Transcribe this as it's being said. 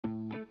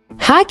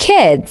Hi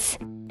kids!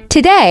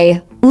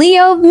 Today,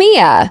 Leo,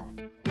 Mia,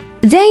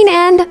 Zane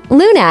and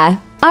Luna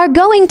are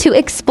going to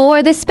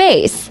explore the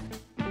space.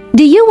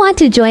 Do you want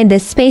to join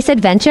this space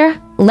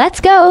adventure? Let's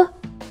go!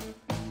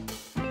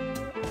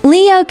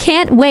 Leo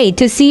can't wait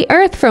to see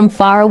Earth from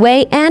far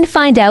away and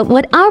find out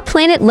what our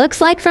planet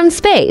looks like from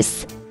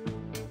space.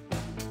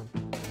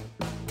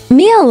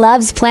 Mia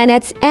loves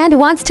planets and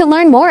wants to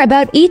learn more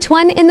about each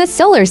one in the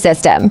solar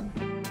system.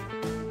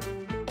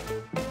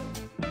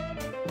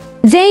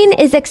 Zane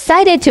is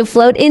excited to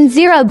float in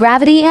zero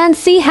gravity and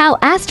see how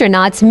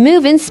astronauts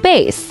move in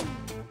space.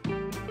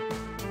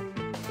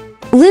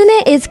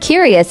 Luna is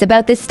curious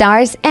about the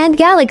stars and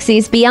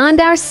galaxies beyond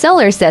our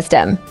solar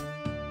system.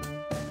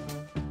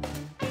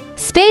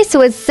 Space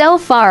was so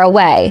far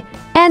away,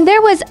 and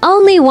there was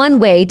only one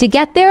way to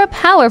get there: a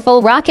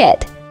powerful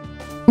rocket.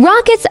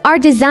 Rockets are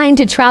designed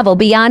to travel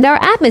beyond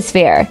our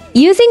atmosphere,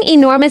 using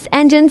enormous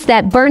engines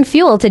that burn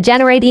fuel to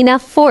generate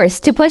enough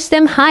force to push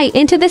them high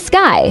into the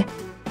sky.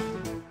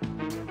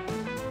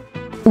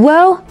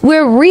 Whoa,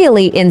 we're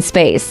really in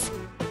space.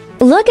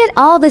 Look at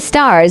all the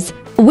stars.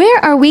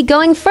 Where are we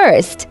going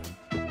first?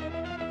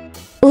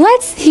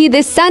 Let's see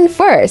the sun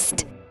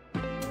first.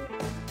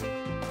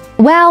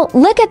 Wow,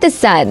 look at the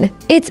sun.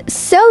 It's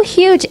so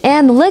huge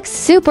and looks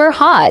super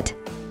hot.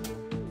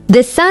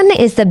 The sun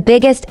is the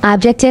biggest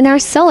object in our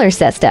solar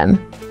system.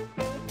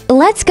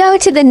 Let's go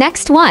to the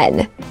next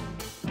one.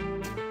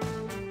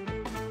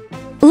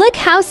 Look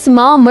how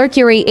small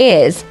Mercury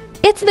is.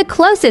 It's the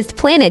closest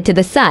planet to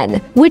the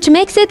sun, which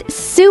makes it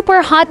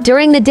super hot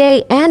during the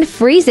day and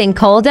freezing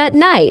cold at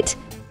night.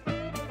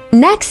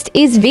 Next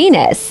is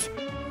Venus.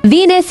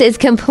 Venus is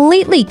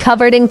completely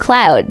covered in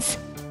clouds.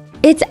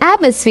 Its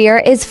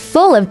atmosphere is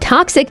full of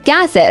toxic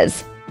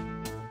gases.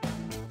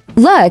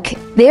 Look,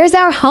 there's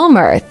our home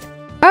Earth.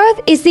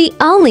 Earth is the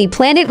only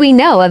planet we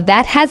know of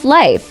that has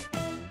life.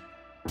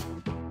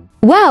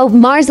 Wow,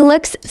 Mars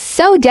looks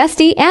so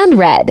dusty and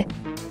red.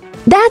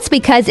 That's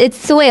because its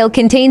soil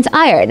contains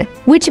iron,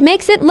 which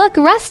makes it look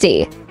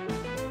rusty.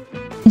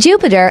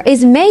 Jupiter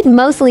is made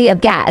mostly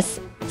of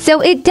gas,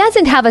 so it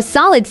doesn't have a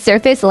solid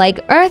surface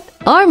like Earth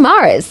or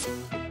Mars.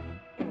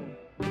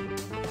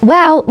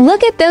 Wow,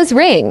 look at those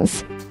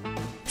rings!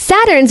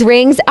 Saturn's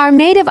rings are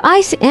made of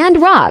ice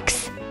and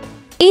rocks.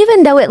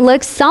 Even though it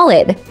looks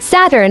solid,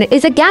 Saturn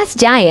is a gas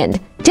giant,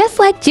 just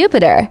like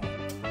Jupiter.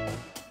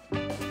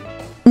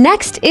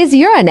 Next is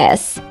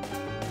Uranus.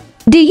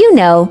 Do you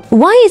know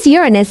why is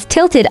Uranus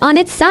tilted on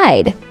its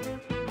side?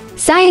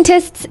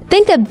 Scientists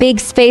think a big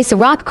space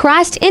rock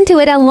crashed into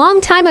it a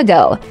long time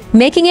ago,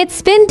 making it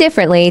spin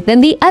differently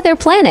than the other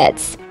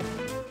planets.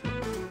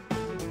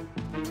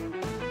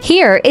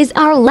 Here is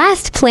our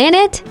last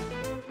planet.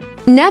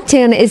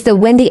 Neptune is the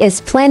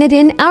windiest planet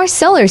in our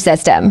solar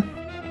system.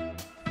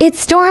 Its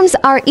storms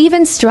are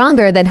even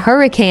stronger than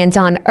hurricanes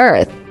on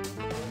Earth.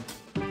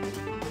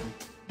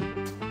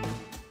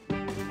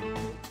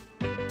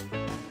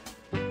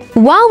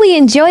 While we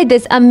enjoyed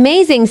this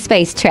amazing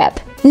space trip,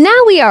 now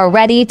we are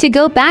ready to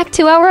go back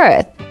to our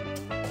Earth.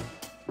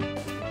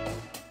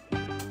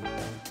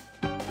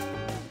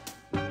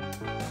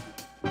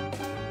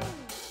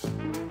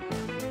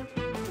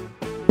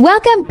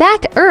 Welcome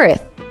back,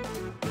 Earth!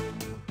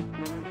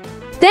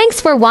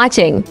 Thanks for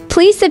watching.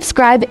 Please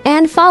subscribe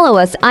and follow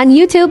us on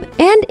YouTube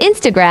and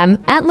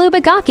Instagram at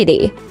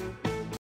Lubagakity.